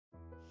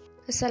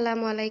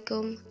আসসালামু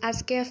আলাইকুম।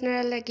 আজকে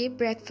আপনারা লাগি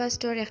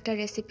ব্রেকফাস্টর একটা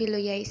রেসিপি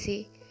লই আইছি।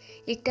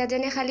 একটা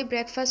জানে খালি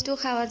ব্রেকফাস্টও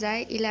খাওয়া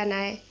যায় ইলা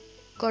নাই,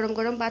 গরম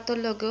গরম ভাতর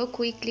লগেও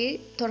কুইকলি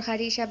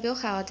তরকারি হিসাবেও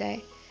খাওয়া যায়।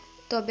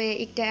 তবে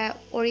একটা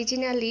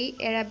অরিজিনালি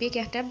অ্যারাবিক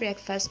একটা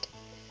ব্রেকফাস্ট।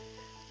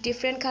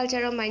 ডিফারেন্ট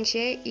কালচারের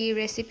মানুষে এই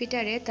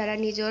রেসিপিটারে তারা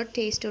নিজের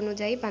টেস্ট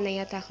অনুযায়ী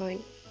বানাইয়া থাকেন।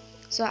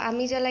 সো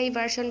আমি যারা এই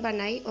ভার্সন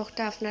বানাই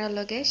ওটা আপনারা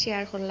লগে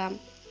শেয়ার করলাম,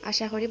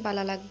 আশা করি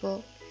ভালো লাগবো।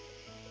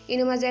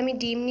 ইনো মাঝে আমি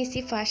ডিম নিছি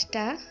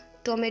ফার্স্টটা,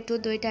 টমেটো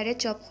দুইটারে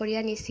চপ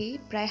করিয়া নিছি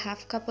প্রায় হাফ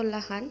কাপর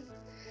লাখান,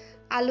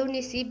 আলু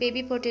নিছি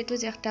বেবি পটেটো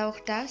যেটা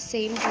ওটা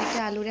সেম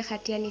দুইটা আলুরে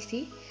খাটিয়া নিছি,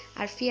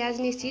 আর পেঁয়াজ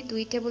নিছি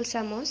 2 টেবিল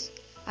চামচ,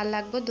 আর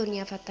লাগবো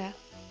ধনিয়া পাতা।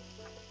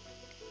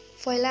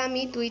 পয়লা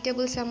আমি 2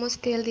 টেবিল চামচ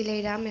তেল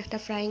দিলাইরাম একটা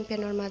ফ্রাইং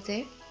প্যানের মাঝে,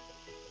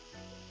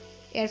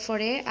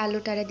 এরপরে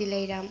আলুটারে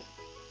দিলাইরাম।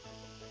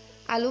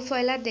 আলু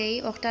পয়লা দেই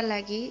ওটা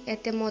লাগি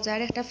এতে মজার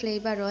একটা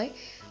ফ্লেভার হয়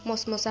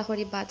মশমশা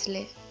করে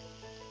বাজলে।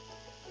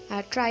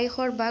 আর ট্রাই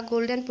করবা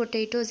গোল্ডেন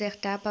পটেটো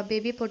যেটা বা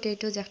বেবি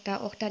পটেটো যেটা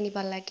ওটা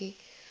নিবার লাগি,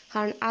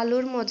 কারণ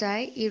আলুর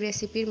মজায় এই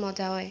রেসিপির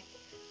মজা হয়।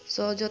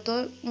 সো যত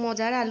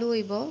মজার আলু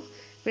হইব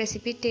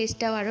রেসিপির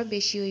টেস্টটাও আরও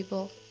বেশি হইব।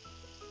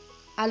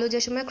 আলু যে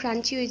সময়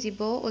ক্রাঞ্চি হয়ে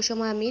যাব ওই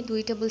সময় আমি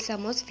 2 টেবিল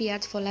চামচ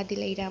পেঁয়াজ ফলা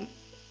দিলাইরাম।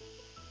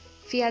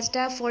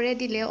 পেঁয়াজটা ফরে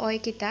দিলে ওই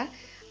কিতা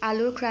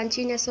আলুর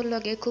ক্রাঞ্চিনেসর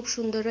লগে খুব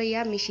সুন্দর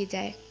হইয়া মিশি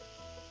যায়।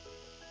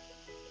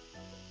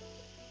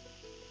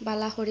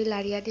 বালা করি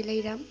লাড়িয়া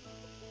দিলাইরাম।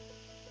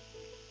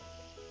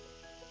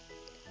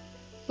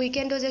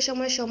 উইকেন্ডও যে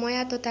সময়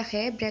এত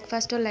থাকে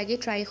ব্রেকফাস্টর লাগি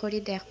ট্রাই করি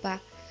দেখবা,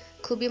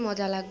 খুবই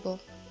মজা লাগবো।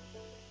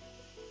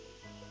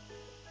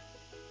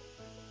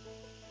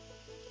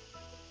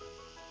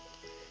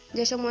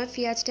 যে সময়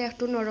পেঁয়াজটা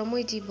একটু নরম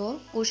হয়ে যাব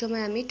ওই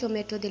সময় আমি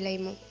টমেটো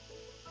দিলাইমু।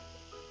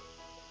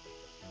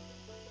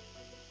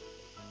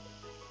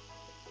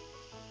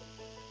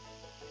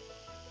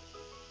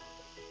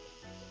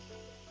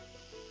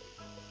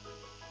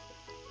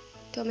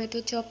 টমেটো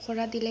চপ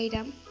করা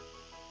দিলাইরাম।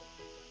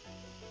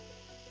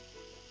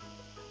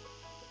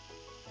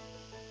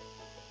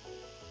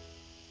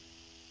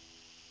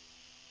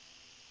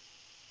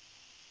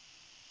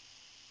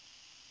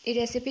 এই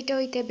রেসিপিটা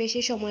হইতে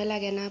বেশি সময়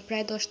লাগে না,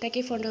 প্রায় 10 থেকে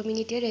 15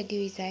 মিনিটে রেডি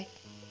হয়ে যায়।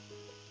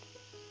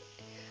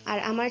 আর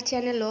আমার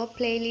চ্যানেলও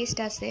প্লে লিস্ট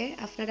আছে,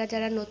 আপনারা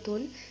যারা নতুন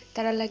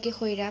তারা লাগি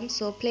হইরাম।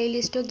 সো প্লে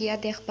লিস্টও গিয়া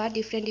দেখবা,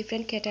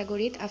 ডিফারেন্ট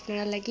ক্যাটাগরিত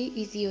আপনারা লাগি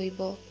ইজি হইব।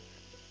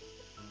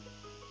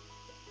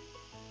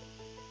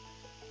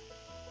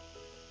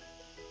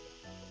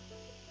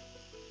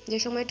 যে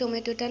সময়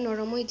টমেটোটা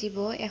নরম হয়ে যাব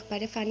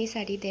একবারে পানি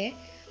ছাড়ি দে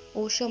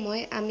ও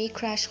সময় আমি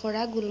ক্রাশ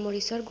করা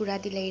গোলমরিচর গুঁড়া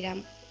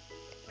দিলাইরাম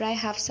প্রায়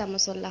হাফ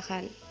চামচর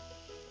লাখান।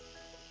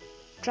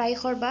 ট্রাই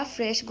করবা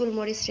ফ্রেশ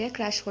গোলমরিচরে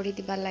ক্রাশ করে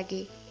দিবার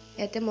লাগি,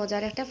 এতে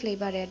মজার একটা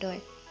ফ্লেভার এড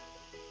হয়।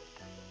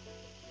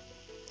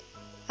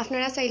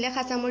 আপনারা চাইলে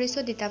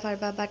কাঁচামরিচও দিতে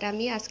পারবা, বাট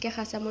আমি আজকে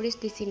কাঁচামরিচ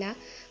দিছি না,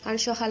 কারণ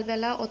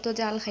সকালবেলা অত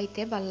জাল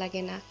খাইতে ভাল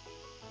লাগে না।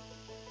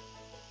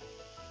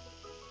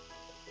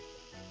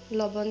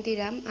 লবণ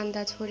দিলাম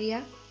আন্দাজ করিয়া।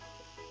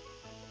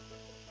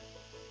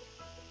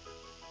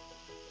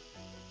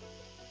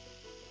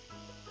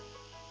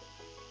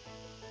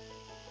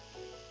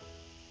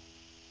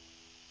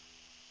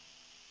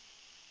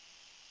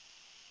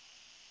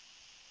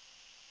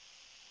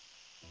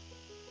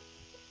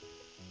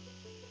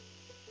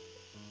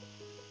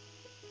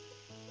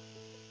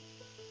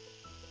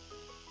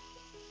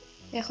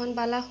 এখন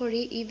বালা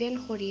করি ইভেন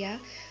করিয়া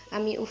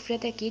আমি উফরে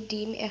থাকি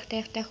ডিম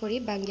একটা করি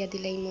বাঙ্গিয়া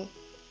দিলাইমু।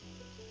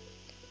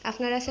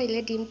 আপনারা চাইলে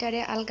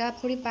ডিমটারে আলগা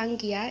করি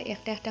বাঙ্গিয়া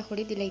একটা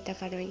করি দিলাইতে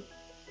পারেন,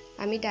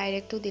 আমি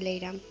ডাইরেক্টও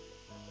দিলাইরাম।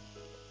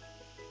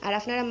 আর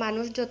আপনারা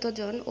মানুষ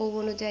যতজন ও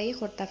অনুযায়ী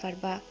করতে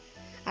পারবা,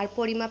 আর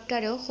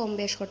পরিমাপটারেও কম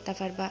বেশ করতে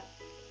পারবা।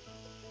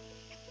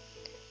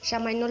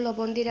 সামান্য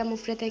লবণ দিলাম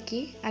উফরে থাকি,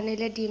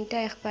 আনাইলে ডিমটা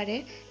একবারে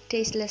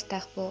টেস্টলেস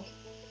থাকবো।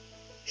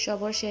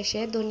 সবর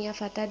শেষে ধনিয়া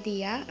পাতা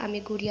দিয়া আমি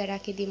গুড়িয়া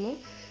রাখি দিমু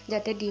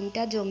যাতে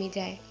ডিমটা জমি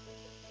যায়।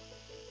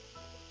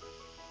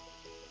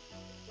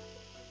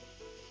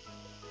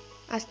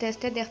 আস্তে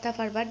আস্তে দেখতে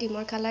পারবা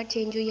ডিমর কালার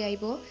চেঞ্জ হয়ে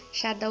আইব,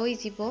 সাদা হয়ে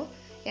যাব,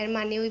 এর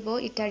মানে হইব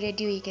এটা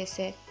রেডি হয়ে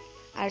গেছে।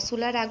 আর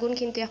চুলার আগুন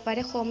কিন্তু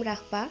একবারে কম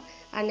রাখবা,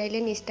 আনাইলে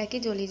নিচটাকি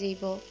জ্বলি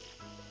যাইব।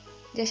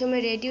 যে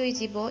সময় রেডি হয়ে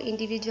যাব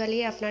ইন্ডিভিজুয়ালি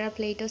আপনারা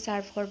প্লেটও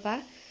সার্ভ করবা,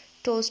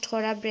 টোস্ট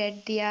করা ব্রেড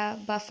দিয়া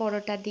বা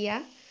পরোটা দিয়া,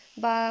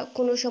 বা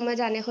কোনো সময়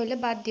জানে হইলে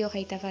বাদ দিয়েও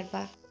খাইতে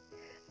পারবা।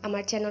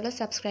 আমার চ্যানেলও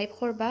সাবস্ক্রাইব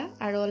করবা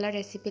আর ওলা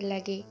রেসিপির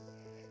লাগি।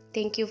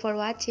 Thank you for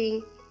watching.